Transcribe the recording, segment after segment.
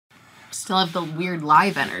Still have the weird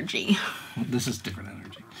live energy. This is different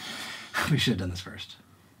energy. We should have done this first.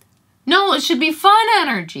 No, it should be fun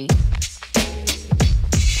energy.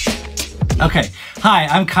 Okay. Hi,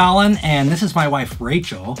 I'm Colin, and this is my wife,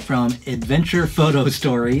 Rachel, from Adventure Photo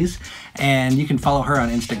Stories. And you can follow her on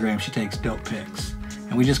Instagram. She takes dope pics.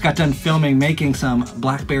 And we just got done making some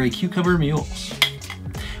Blackberry cucumber mules.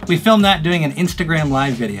 We filmed that doing an Instagram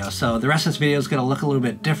live video, so the rest of this video is going to look a little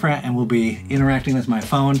bit different and we'll be interacting with my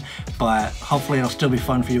phone, but hopefully it'll still be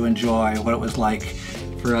fun for you to enjoy what it was like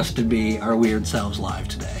for us to be our weird selves live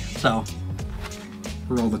today. So,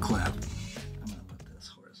 roll the clip. I'm going to put this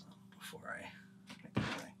horizontal before I make the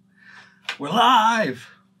thing. We're live!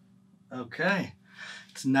 Okay.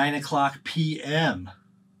 It's 9:00 p.m.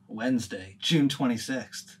 Wednesday, June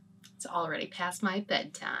 26th. It's already past my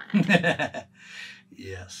bedtime.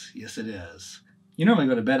 Yes, it is. You normally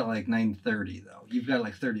go to bed at like 9:30 though. You've got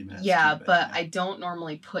like 30 minutes. Yeah, but I don't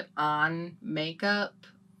normally put on makeup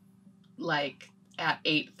like at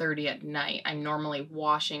 8:30 at night. I'm normally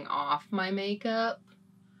washing off my makeup.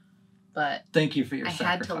 But thank you for your sacrifice. I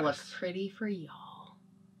had to look pretty for y'all.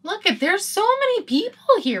 Look, there's so many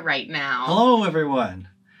people here right now. Hello everyone.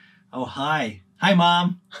 Oh, hi. Hi,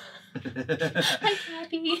 Mom. Hi,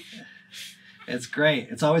 Daddy. It's great.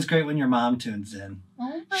 It's always great when your mom tunes in.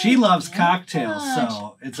 Oh she loves cocktails,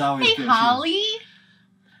 so it's always good. Hey, Holly.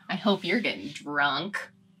 I hope you're getting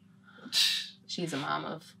drunk. She's a mom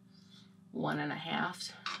of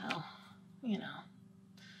 1.5. Well, you know.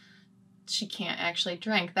 She can't actually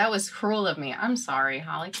drink. That was cruel of me. I'm sorry,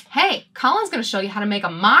 Holly. Hey, Colin's going to show you how to make a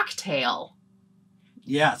mocktail.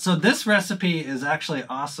 Yeah, so this recipe is actually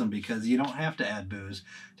awesome because you don't have to add booze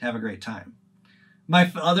to have a great time. My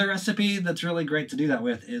other recipe that's really great to do that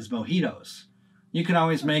with is mojitos. You can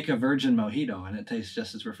always make a virgin mojito and it tastes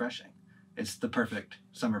just as refreshing. It's the perfect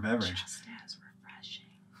summer beverage. Just as refreshing.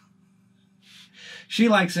 She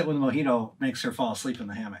likes it when mojito makes her fall asleep in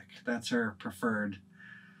the hammock. That's her preferred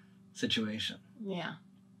situation. Yeah,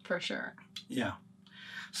 for sure. Yeah.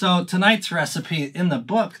 So tonight's recipe, in the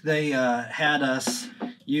book, they had us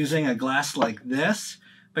using a glass like this.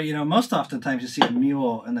 But, you know, most oftentimes you see a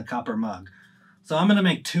mule in the copper mug. So I'm going to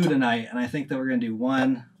make 2 tonight, and I think that we're going to do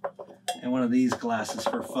one in one of these glasses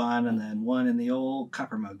for fun, and then one in the old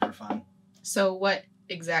copper mug for fun. So what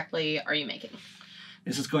exactly are you making?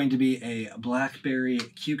 This is going to be a blackberry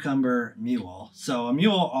cucumber mule. So a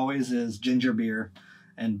mule always is ginger beer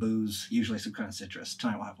and booze, usually some kind of citrus.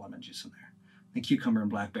 Tonight we'll have lemon juice in there. The cucumber and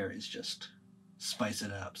blackberries just spice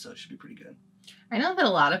it up, so it should be pretty good. I know that a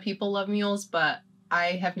lot of people love mules, but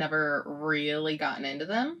I have never really gotten into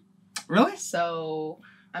them. Really? So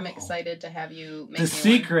I'm excited to have you make The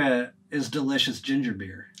secret is delicious ginger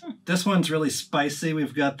beer. This one's really spicy.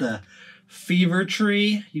 We've got the Fever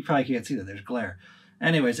Tree. You probably can't see that. There's glare.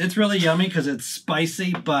 Anyways, it's really yummy because it's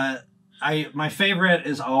spicy, but my favorite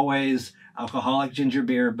is always alcoholic ginger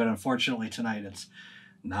beer, but unfortunately tonight it's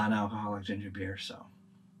non-alcoholic ginger beer, so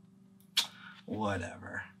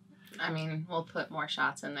whatever. I mean, we'll put more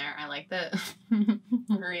shots in there. I like that.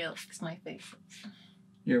 Real, fix my face.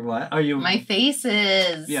 Your what? Are you? My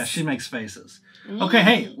faces. Yeah, she makes faces. Okay,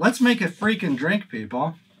 hey, let's make a freaking drink,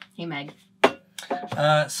 people. Hey, Meg.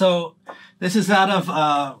 So this is out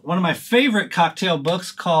of one of my favorite cocktail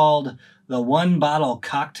books called The One Bottle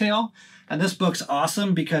Cocktail. And this book's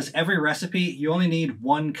awesome because every recipe, you only need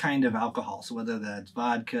one kind of alcohol. So whether that's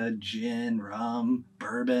vodka, gin, rum,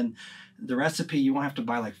 bourbon, the recipe, you won't have to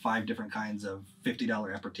buy like 5 different kinds of $50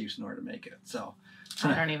 aperitifs in order to make it. So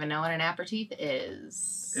I don't even know what an aperitif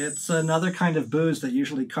is. It's another kind of booze that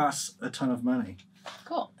usually costs a ton of money.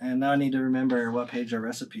 Cool. And now I need to remember what page our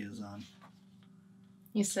recipe is on.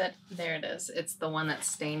 You said, there it is. It's the one that's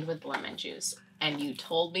stained with lemon juice. And you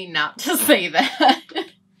told me not to say that.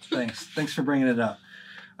 Thanks. Thanks for bringing it up.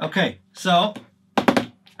 Okay, so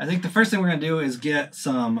I think the first thing we're going to do is get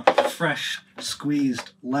some fresh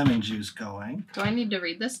squeezed lemon juice going. Do I need to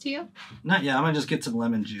read this to you? Not yet. I'm going to just get some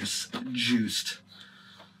lemon juice juiced.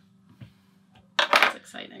 That's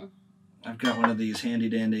exciting. I've got one of these handy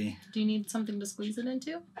dandy. Do you need something to squeeze it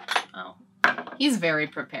into? Oh. He's very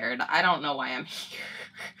prepared. I don't know why I'm here.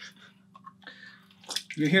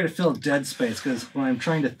 You're here to fill dead space because when I'm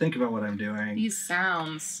trying to think about what I'm doing. These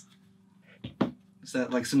sounds. Is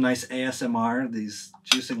that like some nice ASMR? These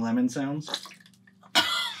juicing lemon sounds?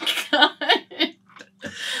 Oh, God.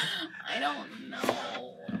 I don't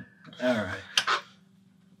know. All right.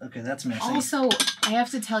 Okay, that's messy. Also, I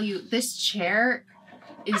have to tell you, this chair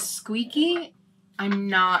is squeaky. I'm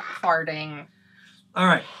not farting. All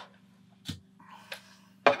right.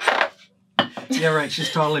 Yeah, right.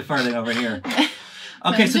 She's totally farting over here.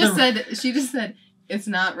 Okay, She just said, It's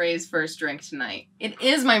not Ray's first drink tonight. It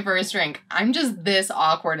is my first drink. I'm just this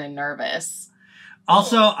awkward and nervous.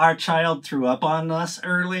 Also, our child threw up on us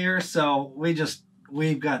earlier, so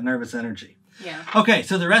we've got nervous energy. Yeah. Okay,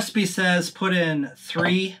 so the recipe says put in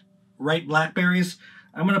 3 ripe blackberries.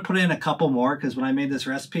 I'm going to put in a couple more because when I made this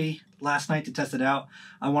recipe last night to test it out,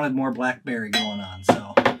 I wanted more blackberry going on,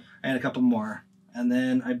 so I had a couple more. And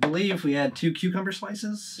then I believe we had 2 cucumber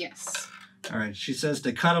slices. Yes. All right, she says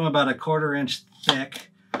to cut them about a 1/4 inch thick.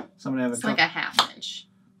 So I'm gonna have it's like a 1/2 inch.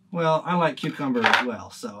 Well, I like cucumber as well,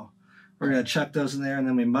 so we're gonna chuck those in there and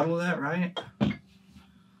then we muddle that, right?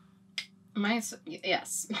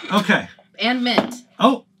 Yes. Okay. And mint.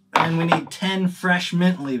 Oh, and we need 10 fresh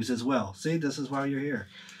mint leaves as well. See, this is why you're here.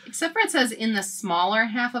 Except for it says in the smaller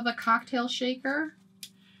half of a cocktail shaker.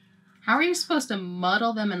 How are you supposed to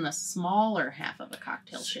muddle them in the smaller half of a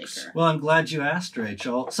cocktail shaker? Well, I'm glad you asked,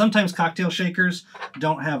 Rachel. Sometimes cocktail shakers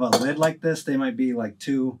don't have a lid like this. They might be like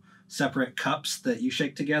 2 separate cups that you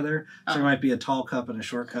shake together. So there might be a tall cup and a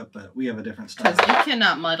short cup, but we have a different style. Because you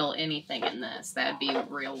cannot muddle anything in this. That'd be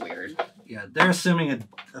real weird. Yeah, they're assuming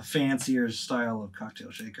a fancier style of cocktail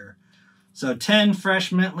shaker. So 10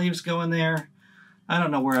 fresh mint leaves go in there. I don't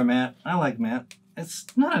know where I'm at. I like mint. It's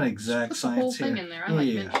not an exact science here. Put the whole thing in there. I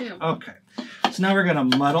like mint too. Okay. So now we're going to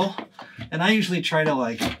muddle. And I usually try to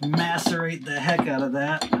like macerate the heck out of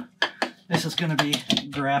that. This is going to be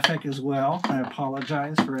graphic as well. I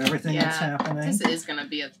apologize for everything that's happening. This is going to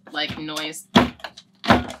be a like noise.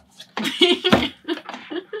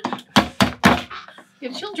 You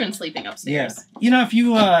have children sleeping upstairs. Yeah. You know, if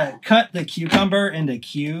you cut the cucumber into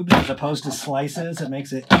cubes as opposed to slices, it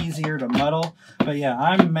makes it easier to muddle. But yeah,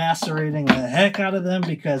 I'm macerating the heck out of them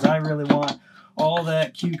because I really want all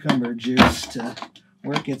that cucumber juice to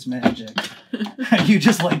work its magic. You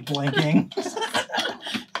just like blinking.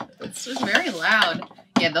 It's just very loud.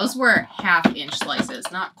 Yeah, those were 1/2 inch slices,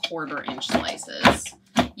 not 1/4 inch slices.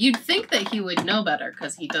 You'd think that he would know better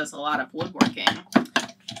because he does a lot of woodworking.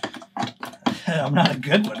 I'm not a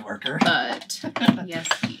good woodworker. But, yes,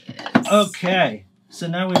 he is. Okay, so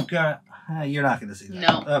now we've got... you're not going to see that.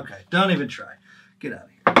 No. Okay, don't even try. Get out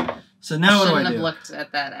of here. So now what do I do? Shouldn't have looked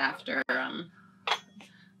at that after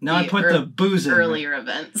now I put the booze in. Earlier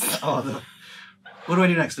events. Oh, what do I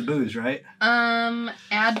do next? The booze, right?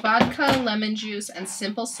 Add vodka, lemon juice, and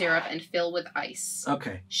simple syrup and fill with ice.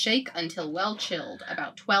 Okay. Shake until well chilled,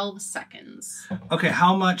 about 12 seconds. Okay,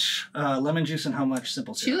 how much lemon juice and how much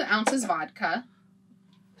simple syrup? 2 ounces vodka.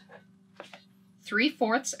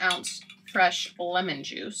 3/4 ounce fresh lemon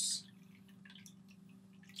juice.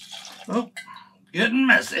 Oh, getting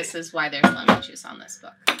messy. This is why there's lemon juice on this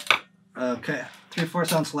book. Okay,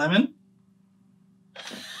 3/4 ounce lemon.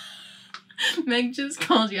 Meg just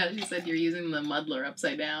called you out. She said you're using the muddler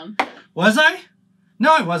upside down. Was I?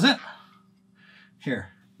 No, I wasn't.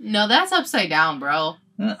 Here. No, that's upside down, bro.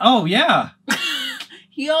 Oh, yeah.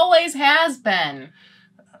 He always has been.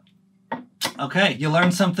 Okay, you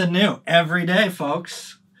learn something new every day,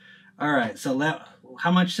 folks. All right, so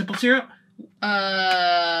how much simple syrup?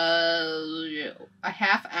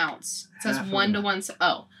 1/2 ounce. It says 1 to 1.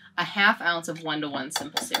 Oh, 1/2 ounce of 1 to 1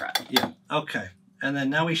 simple syrup. Yeah. Okay. And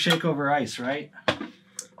then now we shake over ice, right?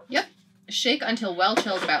 Yep. Shake until well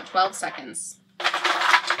chilled, about 12 seconds. I'm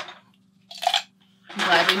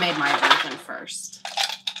glad we made my version first.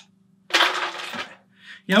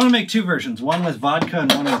 Yeah, I want to make 2 versions. One with vodka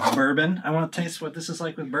and one with bourbon. I want to taste what this is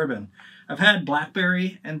like with bourbon. I've had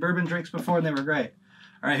blackberry and bourbon drinks before and they were great.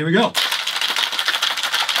 All right, here we go.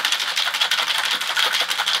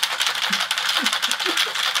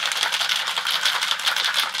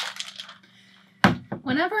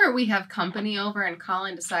 Whenever we have company over and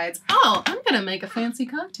Colin decides, oh, I'm going to make a fancy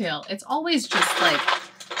cocktail, it's always just like,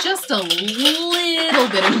 just a little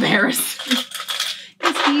bit embarrassing.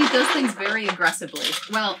 Because he does things very aggressively.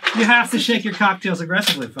 Well, you have to shake your cocktails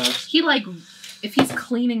aggressively, folks. He like, if he's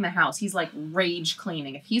cleaning the house, he's like rage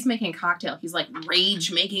cleaning. If he's making a cocktail, he's like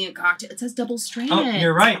rage making a cocktail. It says double strain Oh,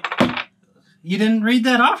 you're right. You didn't read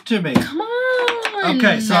that off to me. Come on.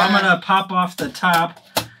 Okay, so I'm going to pop off the top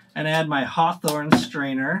and add my Hawthorne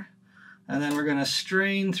strainer. And then we're going to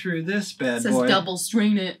strain through this bad boy. It says double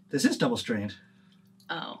strain it. This is double strained.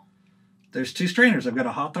 Oh. There's 2 strainers. I've got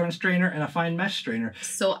a Hawthorne strainer and a fine mesh strainer.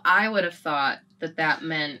 So I would have thought that that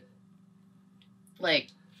meant,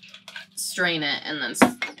 like, strain it and then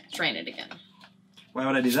strain it again. Why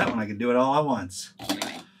would I do that when I could do it all at once?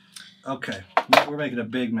 Anyway. Okay. We're making a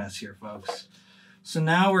big mess here, folks. So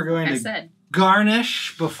now we're going to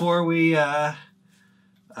garnish before we add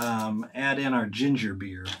in our ginger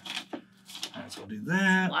beer. All right, so we'll do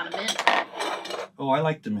that. A lot of mint. Oh, I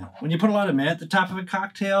like the mint. When you put a lot of mint at the top of a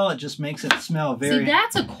cocktail, it just makes it smell very... See,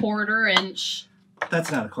 that's a 1/4 inch.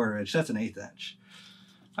 That's not a 1/4 inch. That's an 1/8 inch.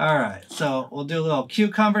 All right, so we'll do a little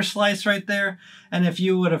cucumber slice right there. And if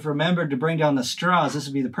you would have remembered to bring down the straws, this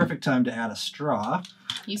would be the perfect time to add a straw.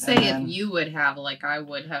 You say if you would have, like I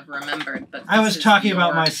would have remembered, but I was talking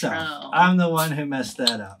about myself. Show. I'm the one who messed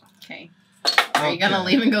that up. Okay. Are you going to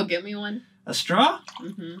leave and go get me one? A straw?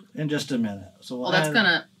 Mm-hmm. In just a minute. So well, that's going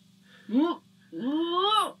to...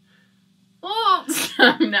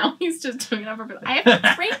 Oh, now he's just doing it on purpose. I have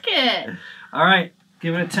to drink it. All right,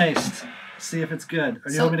 give it a taste. See if it's good. Or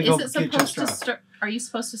do you want me to go get you a straw? Are you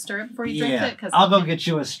supposed to stir it before you drink it? I'll go get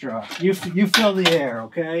you a straw. You fill the air,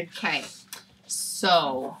 okay? Okay.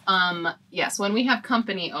 So, yes, when we have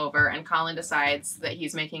company over and Colin decides that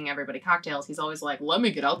he's making everybody cocktails, he's always like, let me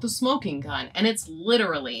get out the smoking gun. And it's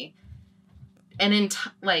literally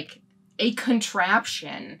a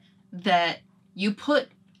contraption that you put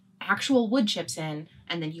actual wood chips in,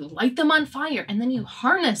 and then you light them on fire, and then you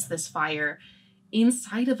harness this fire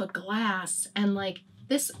inside of a glass. And like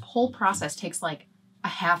this whole process takes like a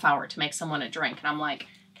half hour to make someone a drink. And I'm like,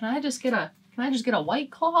 can I just get a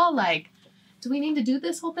White Claw? Like, do we need to do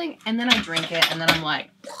this whole thing? And then I drink it, and then I'm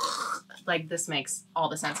like this makes all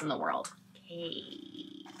the sense in the world. Okay.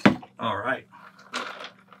 All right.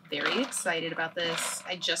 Very excited about this.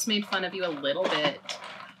 I just made fun of you a little bit,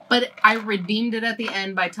 but I redeemed it at the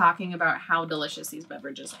end by talking about how delicious these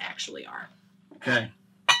beverages actually are. Okay.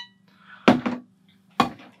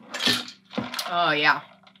 Oh, yeah.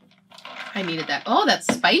 I needed that. Oh, that's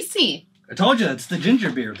spicy. I told you, it's the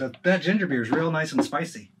ginger beer. That ginger beer is real nice and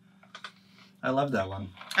spicy. I love that one.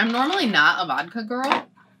 I'm normally not a vodka girl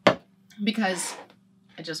because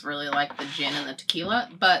I just really like the gin and the tequila,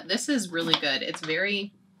 but this is really good.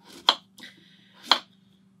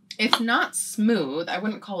 It's not smooth. I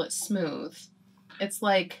wouldn't call it smooth. It's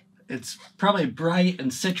like... It's probably bright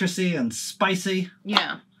and citrusy and spicy.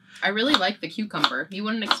 Yeah. I really like the cucumber. You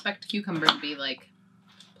wouldn't expect cucumber to be, like,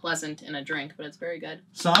 pleasant in a drink, but it's very good.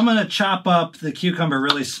 So I'm going to chop up the cucumber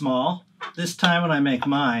really small this time when I make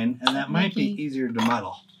mine, and that might be easier to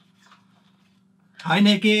muddle. Hi,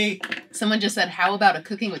 Nikki. Someone just said, how about a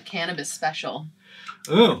cooking with cannabis special?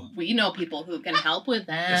 Ooh. We know people who can help with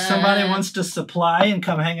that. If somebody wants to supply and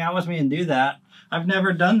come hang out with me and do that, I've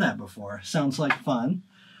never done that before. Sounds like fun.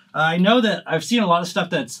 I know that I've seen a lot of stuff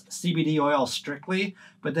that's CBD oil strictly,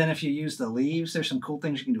 but then if you use the leaves, there's some cool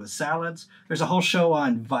things you can do with salads. There's a whole show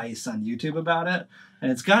on Vice on YouTube about it,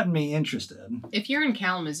 and it's gotten me interested. If you're in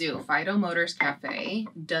Kalamazoo, Fido Motors Cafe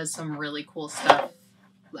does some really cool stuff.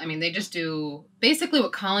 I mean, they just do basically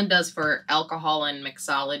what Colin does for alcohol and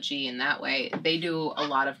mixology in that way. They do a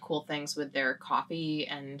lot of cool things with their coffee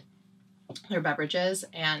and their beverages,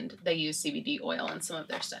 and they use CBD oil in some of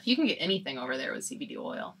their stuff. You can get anything over there with CBD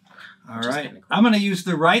oil. All right. Cool. I'm going to use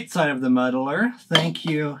the right side of the muddler. Thank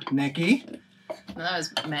you, Nikki. No, that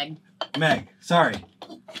was Meg. Meg, sorry.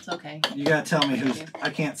 It's okay. You got to tell me who's...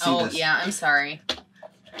 I can't see this. Oh, yeah, I'm sorry.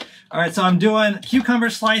 All right, so I'm doing cucumber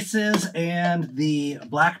slices and the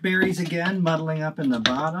blackberries again, muddling up in the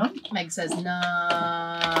bottom. Meg says,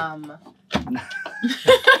 nom.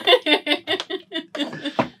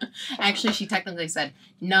 Actually, she technically said,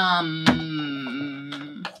 nom.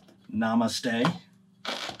 Namaste.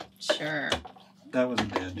 Sure. That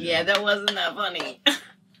wasn't good. Yeah, that wasn't that funny.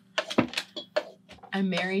 I'm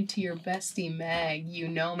married to your bestie, Meg. You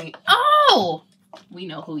know me. Oh! We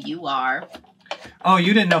know who you are. Oh,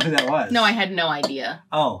 you didn't know who that was? No, I had no idea.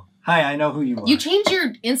 Oh, hi, I know who you are. You change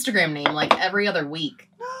your Instagram name like every other week.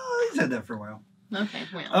 No, I said that for a while. Okay,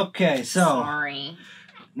 well. Okay, so. Sorry.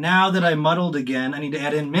 Now that I muddled again, I need to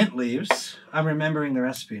add in mint leaves. I'm remembering the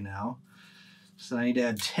recipe now. So I need to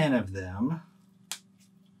add 10 of them.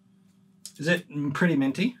 Is it pretty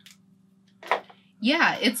minty?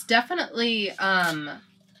 Yeah, it's definitely...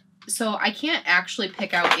 So I can't actually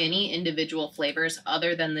pick out any individual flavors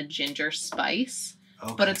other than the ginger spice.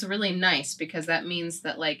 Okay. But it's really nice because that means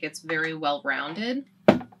that like it's very well rounded.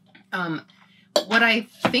 What I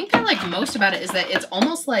think I like most about it is that it's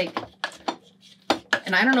almost like,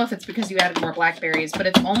 and I don't know if it's because you added more blackberries, but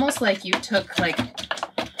it's almost like you took like,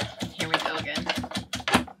 here we go again.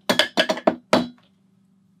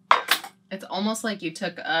 It's almost like you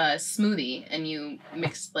took a smoothie and you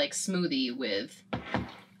mixed like smoothie with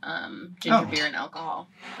ginger beer and alcohol.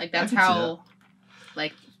 Like that's how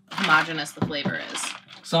like homogeneous the flavor is.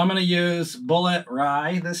 So I'm going to use bullet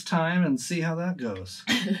rye this time and see how that goes.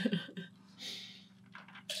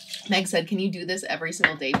 Meg said, can you do this every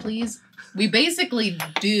single day, please? We basically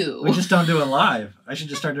do. We just don't do it live. I should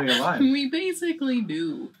just start doing it live. We basically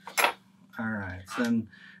do. All right. So then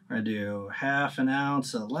We're going to do 1/2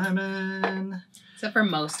 ounce of lemon. Except for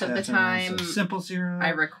most of the time, simple syrup. I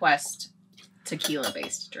request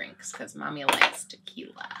tequila-based drinks because Mommy likes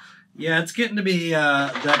tequila. Yeah, it's getting to be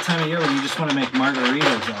that time of year when you just want to make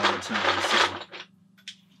margaritas all the time.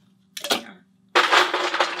 So. Yeah.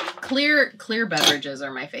 Clear beverages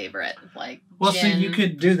are my favorite. Like well, gin. so you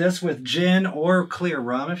could do this with gin or clear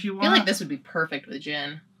rum if you want. I feel like this would be perfect with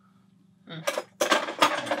gin. Hang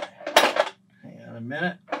on a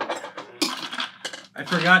minute. I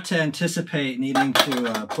forgot to anticipate needing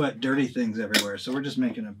to put dirty things everywhere, so we're just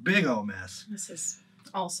making a big old mess. This is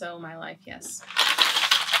also my life, yes.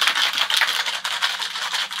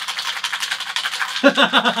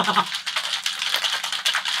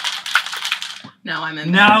 Now I'm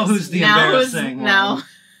embarrassed. Now who's the embarrassing one? Now.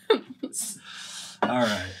 All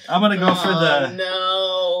right. I'm going to go for the...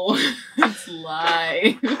 no. It's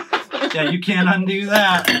live. Yeah, you can't undo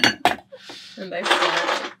that. And I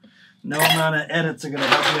said... No amount of edits are going to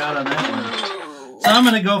help you out on that one. So I'm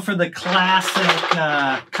going to go for the classic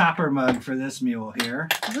copper mug for this mule here.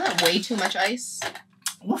 Isn't that way too much ice?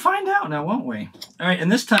 We'll find out now, won't we? All right,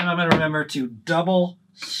 and this time I'm going to remember to double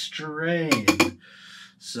strain.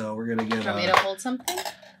 So we're going to get... Do you want me to hold something?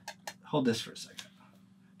 Hold this for a second.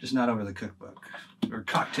 Just not over the cookbook or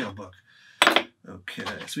cocktail book. Okay,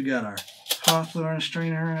 so we got our Hawthorne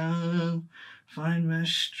strainer, fine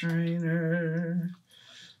mesh strainer.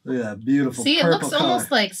 Look at that beautiful See, it purple looks color. almost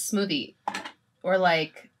like smoothie. Or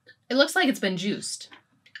like, it looks like it's been juiced.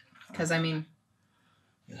 Because, I mean...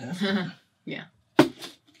 Yeah.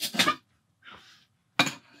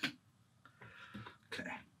 Okay.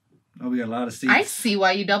 Oh, we got a lot of seeds. I see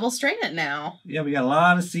why you double strain it now. Yeah, we got a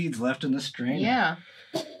lot of seeds left in the strainer. Yeah.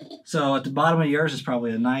 So at the bottom of yours is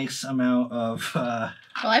probably a nice amount of... Well,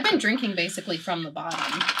 I've been drinking basically from the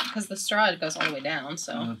bottom. Because the straw goes all the way down,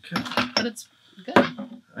 so... Okay. But it's good.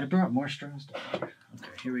 I brought more straws down.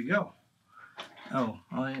 Okay, here we go. Oh,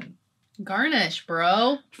 Garnish,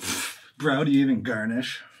 bro. Bro, do you even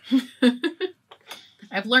garnish?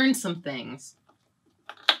 I've learned some things.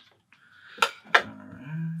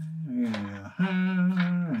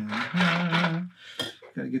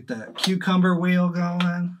 Gotta get that cucumber wheel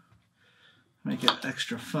going. Make it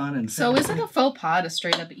extra fun and So fancy. is it a faux pas to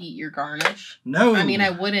straight up eat your garnish? No. I mean,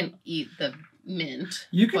 I wouldn't eat the mint.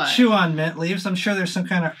 You could chew on mint leaves. I'm sure there's some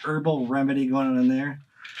kind of herbal remedy going on in there.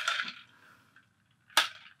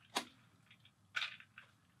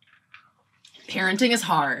 Parenting is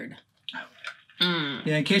hard.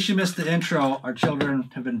 Yeah, in case you missed the intro, our children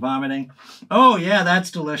have been vomiting. Oh, yeah, that's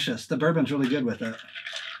delicious. The bourbon's really good with it.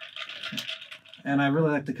 And I really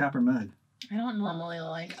like the copper mug. I don't normally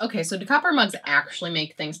like... Okay, so do copper mugs actually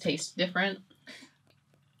make things taste different?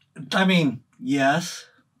 I mean, yes,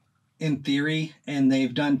 in theory. And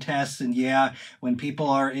they've done tests. And yeah, when people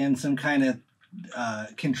are in some kind of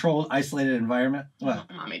controlled, isolated environment. Well,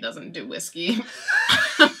 Mommy doesn't do whiskey.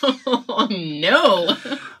 Oh, no.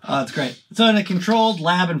 Oh, that's great. So in a controlled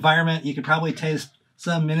lab environment, you could probably taste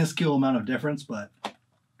some minuscule amount of difference, but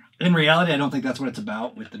in reality, I don't think that's what it's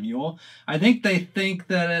about with the Mule. I think they think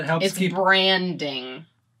that it helps keep... branding.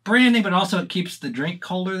 Branding, but also it keeps the drink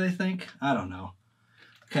colder, they think. I don't know.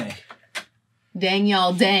 Okay. Dang,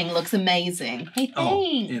 y'all, dang. Looks amazing. Hey, thanks. Oh,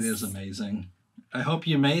 it is amazing. I hope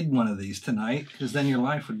you made one of these tonight, because then your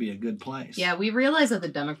life would be a good place. Yeah, we realized that the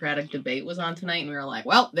Democratic debate was on tonight, and we were like,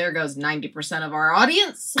 well, there goes 90% of our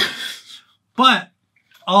audience. But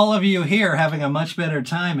all of you here having a much better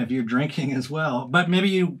time if you're drinking as well. But maybe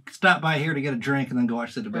you stop by here to get a drink and then go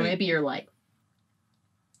watch the debate. Or maybe you're like,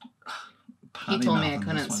 he told me I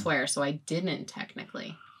couldn't swear, so I didn't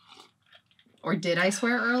technically. Or did I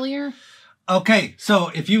swear earlier? Okay,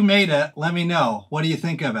 so if you made it, let me know. What do you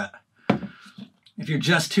think of it? If you're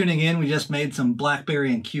just tuning in, we just made some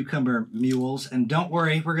blackberry and cucumber mules. And don't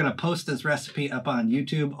worry, we're going to post this recipe up on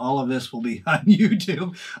YouTube. All of this will be on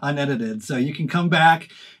YouTube, unedited. So you can come back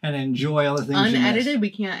and enjoy all the things unedited?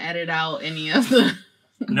 We can't edit out any of the...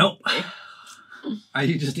 Nope. Are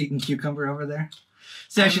you just eating cucumber over there?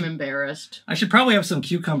 See, I'm embarrassed. I should probably have some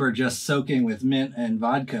cucumber just soaking with mint and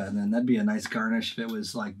vodka, and then that'd be a nice garnish if it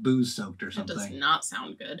was like booze soaked or something. It does not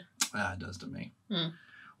sound good. Ah, it does to me.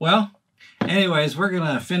 Well... Anyways, we're going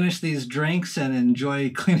to finish these drinks and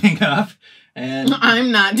enjoy cleaning up. And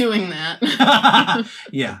I'm not doing that.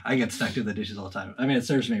 Yeah, I get stuck to the dishes all the time. I mean, it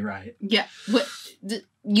serves me right. Yeah.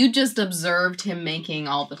 You just observed him making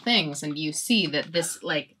all the things, and you see that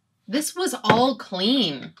this was all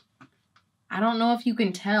clean. I don't know if you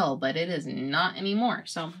can tell, but it is not anymore.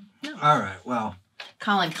 So, no. All right, well.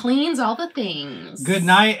 Colin cleans all the things. Good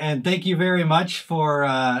night, and thank you very much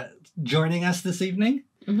for joining us this evening.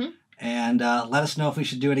 and let us know if we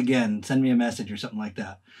should do it again. Send me a message or something like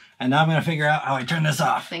that. And now I'm going to figure out how I turn this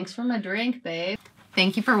off. Thanks for my drink, babe.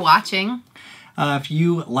 Thank you for watching. If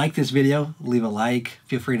you like this video, leave a like.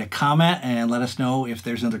 Feel free to comment and let us know if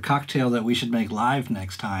there's another cocktail that we should make live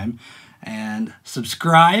next time. And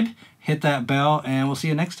subscribe, hit that bell, and we'll see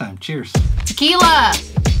you next time. Cheers. Tequila!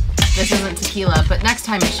 This isn't tequila, but next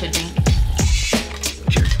time it should be.